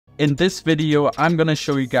In this video, I'm gonna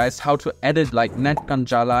show you guys how to edit like Natt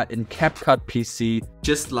Jongsala in CapCut PC,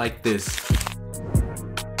 just like this.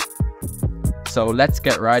 So let's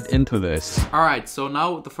get right into this. Alright, so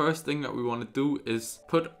now the first thing that we want to do is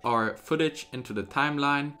put our footage into the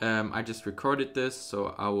timeline. I just recorded this,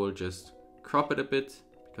 so I will just crop it a bit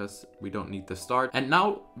because we don't need the start. And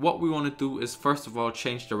now what we want to do is first of all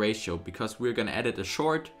change the ratio, because we're gonna edit a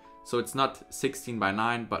short. So it's not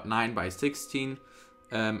 16:9 but 9:16.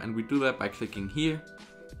 And we do that by clicking here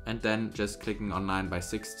and then just clicking on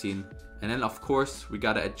 9:16. And then of course we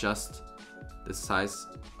gotta adjust the size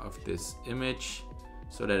of this image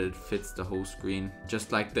so that it fits the whole screen,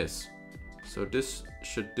 just like this. So this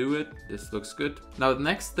should do it. This looks good. Now the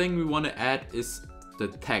next thing we want to add is the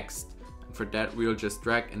text. And for that we'll just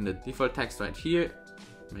drag in the default text right here,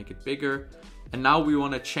 make it bigger. And now we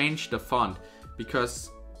want to change the font,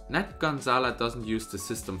 because Natt Jongsala doesn't use the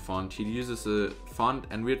system font. He uses a font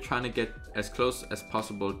and we're trying to get as close as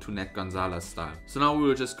possible to Natt Jongsala's style. So now we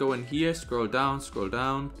will just go in here, scroll down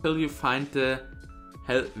till you find the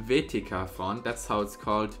Helvetica font. That's how it's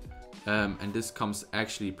called. And this comes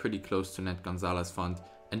actually pretty close to Natt Jongsala's font.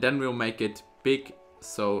 And then we'll make it big.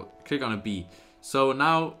 So click on a B. So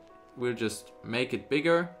now we'll just make it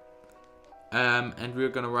bigger. And we're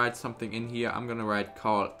gonna write something in here. I'm gonna write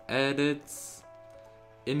call edits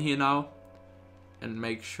in here now, and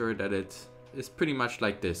make sure that it is pretty much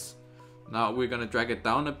like this. Now we're gonna drag it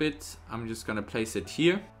down a bit. I'm just gonna place it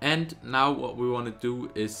here. And now what we want to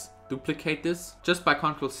do is duplicate this just by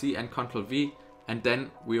Ctrl+C and Ctrl+V, and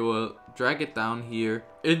then we will drag it down here.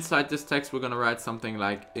 Inside this text we're gonna write something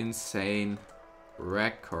like insane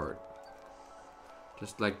record,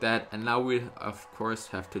 just like that. And now we of course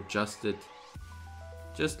have to adjust it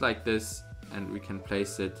just like this, and we can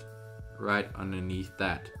place it right underneath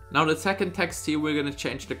that. Now the second text here, we're gonna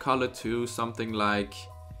change the color to something like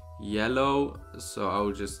yellow. So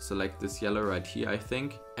I'll just select this yellow right here, I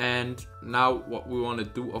think. And now what we want to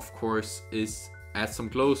do of course is add some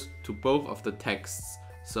glows to both of the texts.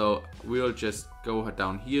 So we'll just go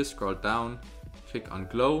down here, scroll down, click on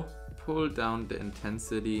glow, pull down the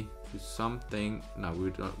intensity to something, no,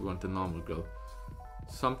 we want the normal glow,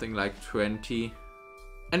 something like 20.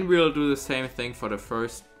 And we'll do the same thing for the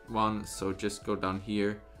first one. So just go down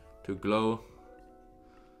here to glow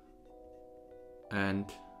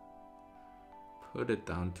and put it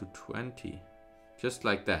down to 20, just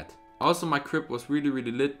like that. Also my crib was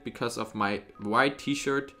really lit because of my white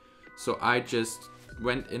t-shirt, so I just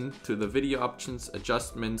went into the video options,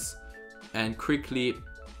 adjustments, and quickly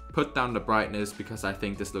put down the brightness, because I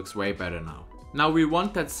think this looks way better now. Now we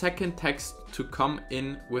want that second text to come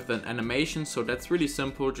in with an animation, so that's really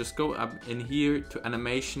simple. Just go up in here to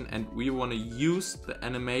animation, and we want to use the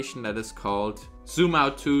animation that is called zoom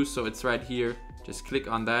out to. So it's right here, just click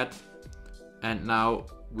on that, and now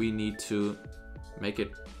we need to make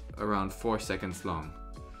it around 4 seconds long,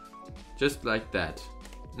 just like that.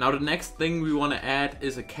 Now the next thing we want to add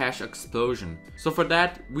is a cache explosion. So for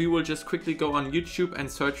that we will just quickly go on YouTube and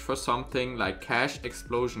search for something like cache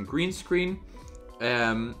explosion green screen.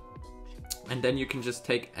 And then you can just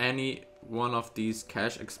take any one of these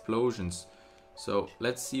cache explosions. So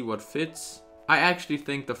let's see what fits. I actually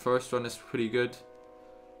think the first one is pretty good.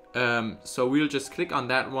 So we'll just click on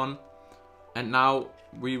that one, and now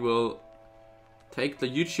we will take the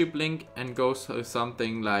YouTube link and go to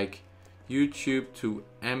something like YouTube to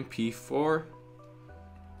MP4,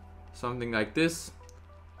 something like this,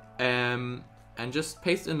 and just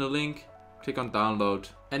paste in the link, click on download.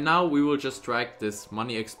 And now we will just drag this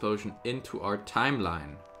money explosion into our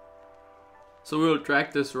timeline. So we will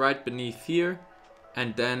drag this right beneath here,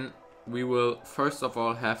 and then we will first of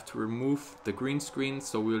all have to remove the green screen.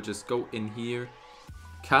 So we'll just go in here,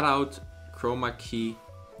 cut out chroma key,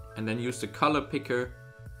 and then use the color picker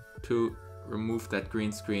to remove that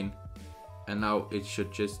green screen. And now it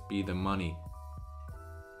should just be the money,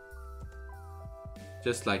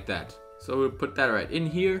 just like that. So we'll put that right in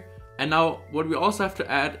here. And now what we also have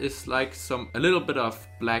to add is like a little bit of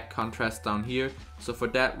black contrast down here. So for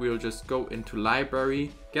that we'll just go into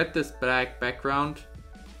library, get this black background,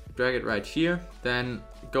 drag it right here, then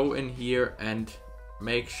go in here and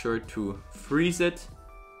make sure to freeze it,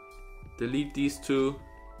 delete these two,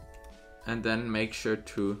 and then make sure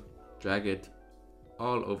to drag it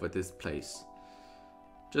all over this place,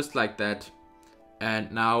 just like that.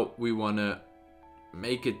 And now we want to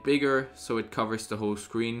make it bigger so it covers the whole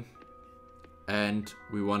screen. And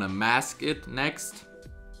we want to mask it next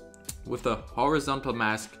with a horizontal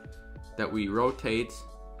mask that we rotate,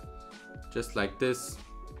 just like this.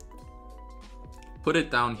 Put it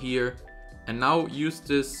down here, and now use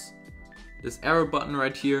this this arrow button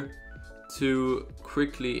right here to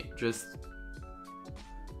quickly just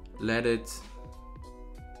let it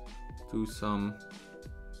do some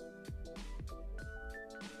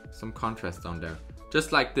contrast down there,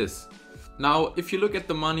 just like this. Now if you look at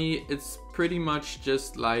the money, it's pretty much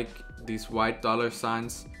just like these white dollar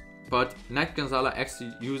signs, but Natt Jongsala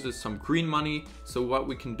actually uses some green money. So what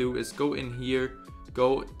we can do is go in here,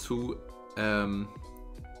 go to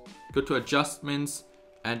adjustments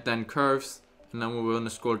and then curves, and then we're going to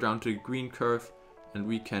scroll down to the green curve, and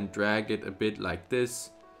we can drag it a bit like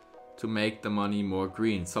this to make the money more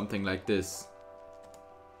green, something like this.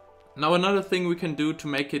 Now another thing we can do to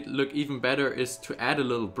make it look even better is to add a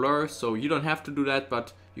little blur. So you don't have to do that,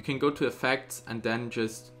 but you can go to effects and then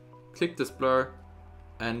just click this blur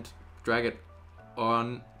and drag it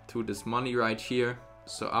on to this money right here.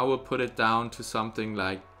 So I will put it down to something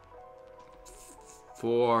like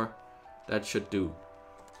 4. That should do.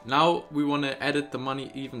 Now we want to edit the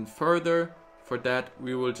money even further. For that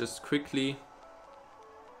we will just quickly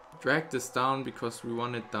drag this down because we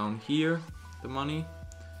want it down here, the money.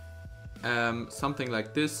 Something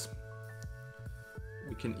like this.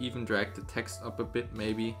 We can even drag the text up a bit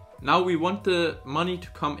maybe. Now we want the money to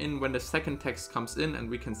come in when the second text comes in, and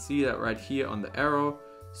we can see that right here on the arrow.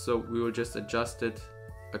 So we will just adjust it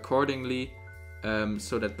accordingly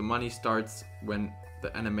so that the money starts when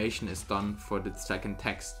the animation is done for the second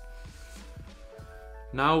text.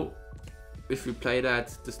 Now if we play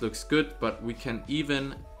that, this looks good, but we can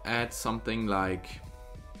even add something like,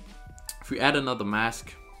 if we add another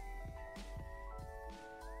mask,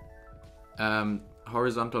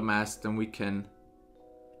 horizontal mask, then we can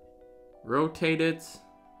rotate it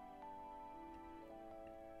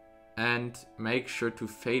and make sure to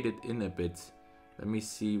fade it in a bit. Let me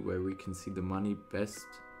see where we can see the money best.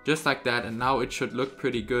 Just like that, and now it should look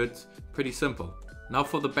pretty good, pretty simple. Now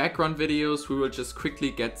for the background videos, we will just quickly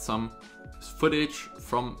get some footage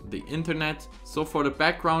from the internet. So for the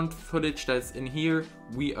background footage that's in here,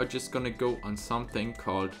 we are just gonna go on something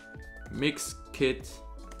called Mix Kit,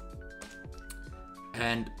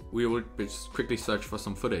 and we will just quickly search for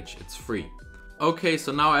some footage. It's free. Okay,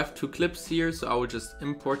 so now I have 2 clips here, so I will just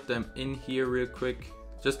import them in here real quick,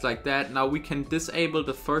 just like that. Now we can disable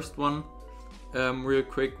the first one real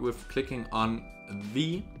quick with clicking on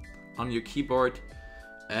V on your keyboard,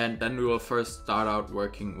 and then we will first start out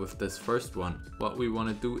working with this first one. What we want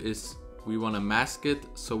to do is we want to mask it,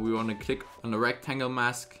 so we want to click on the rectangle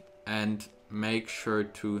mask and make sure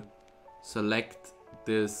to select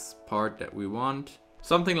this part that we want.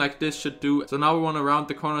 Something like this should do. So now we want to round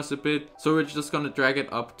the corners a bit, so we're just going to drag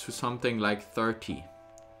it up to something like 30.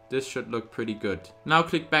 This should look pretty good. Now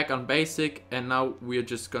click back on basic, and now we're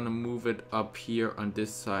just gonna move it up here on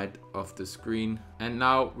this side of the screen. And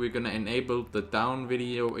now we're gonna enable the down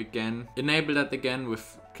video again. Enable that again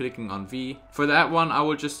with clicking on V. For that one, I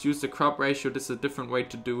will just use the crop ratio. This is a different way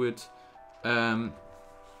to do it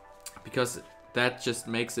because that just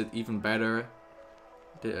makes it even better.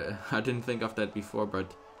 I didn't think of that before,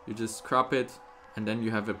 but you just crop it and then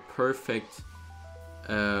you have a perfect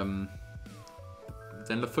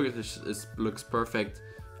then the footage looks perfect,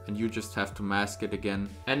 and you just have to mask it again.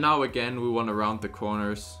 And now again we want to round the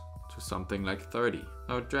corners to something like 30.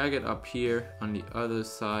 Now drag it up here on the other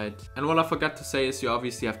side. And what I forgot to say is you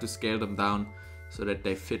obviously have to scale them down so that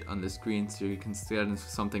they fit on the screen, so you can scale them to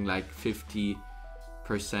something like 50%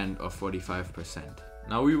 or 45%.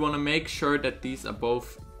 Now we want to make sure that these are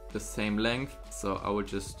both the same length, so I will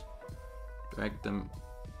just drag them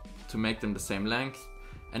to make them the same length.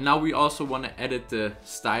 And now we also want to edit the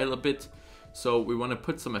style a bit. So we want to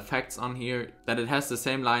put some effects on here that it has the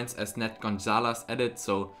same lines as Natt Jongsala's edit.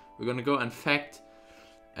 So we're going to go effect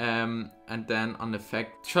and then on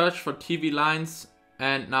effect search for TV lines.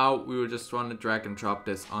 And now we will just want to drag and drop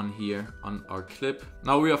this on here on our clip.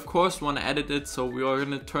 Now we of course want to edit it. So we are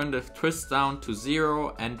going to turn the twist down to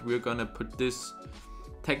 0, and we're going to put this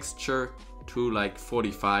texture to like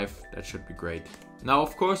 45. That should be great. Now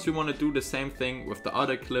of course we want to do the same thing with the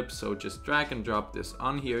other clip, so just drag and drop this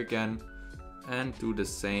on here again and do the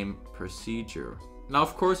same procedure. Now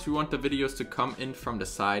of course we want the videos to come in from the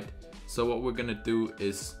side, so what we're gonna do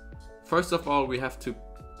is first of all we have to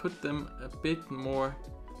put them a bit more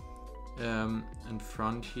in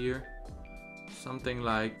front here, something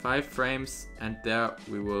like 5 frames, and there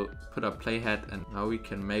we will put our playhead, and now we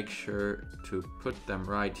can make sure to put them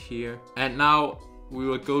right here. And now we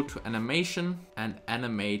will go to animation and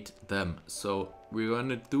animate them. So we're going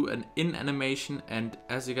to do an in animation, and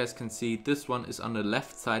as you guys can see, this one is on the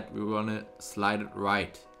left side. We want to slide it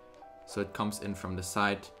right so it comes in from the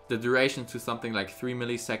side. The duration to something like 3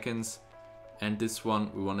 milliseconds, and this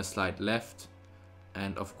one we want to slide left,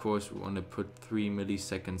 and of course we want to put 3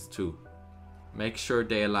 milliseconds too. Make sure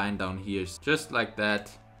they align down here, just like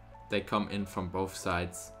that. They come in from both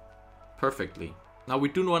sides perfectly. Now we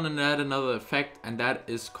do want to add another effect, and that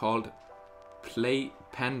is called play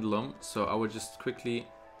pendulum. So I will just quickly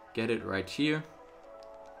get it right here.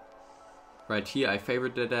 Right here I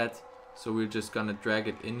favorited that, so we're just gonna drag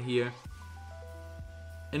it in here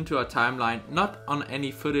into a timeline, not on any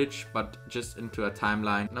footage, but just into a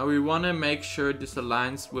timeline. Now we want to make sure this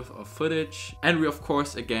aligns with our footage, and we of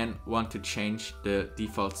course again want to change the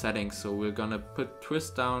default settings. So we're gonna put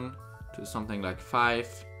twist down to something like 5,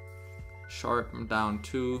 sharpen down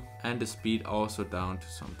 2, and the speed also down to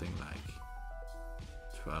something like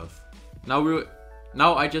 12.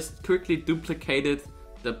 Now I just quickly duplicated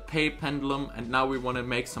the pay pendulum, and now we want to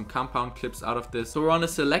make some compound clips out of this. So we want to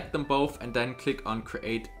select them both and then click on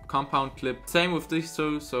create compound clip. Same with these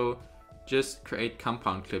two, so just create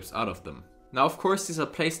compound clips out of them. Now of course these are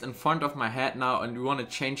placed in front of my head now, and we want to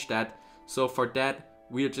change that. So for that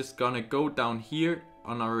we are just gonna go down here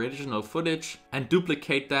on our original footage and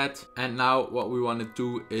duplicate that. And now what we want to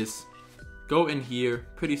do is go in here,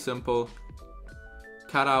 pretty simple,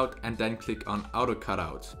 cut out, and then click on auto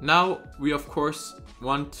cutout. Now we of course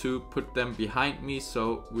want to put them behind me,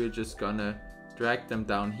 so we're just gonna drag them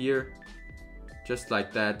down here just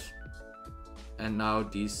like that. And now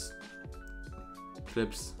these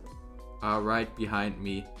clips are right behind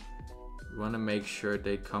me. We want to make sure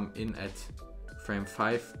they come in at frame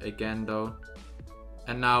 5 again though,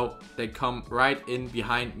 and now they come right in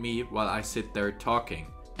behind me while I sit there talking.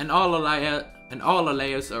 And all the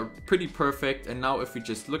layers are pretty perfect. And now if we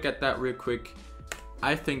just look at that real quick,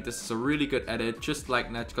 I think this is a really good edit, just like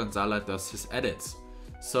Natt Jongsala does his edits.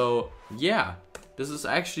 So yeah, this is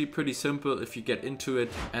actually pretty simple if you get into it.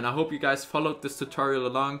 And I hope you guys followed this tutorial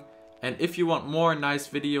along. And if you want more nice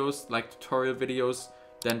videos like tutorial videos,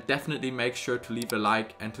 then definitely make sure to leave a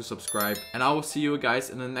like and to subscribe. And I will see you guys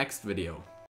in the next video.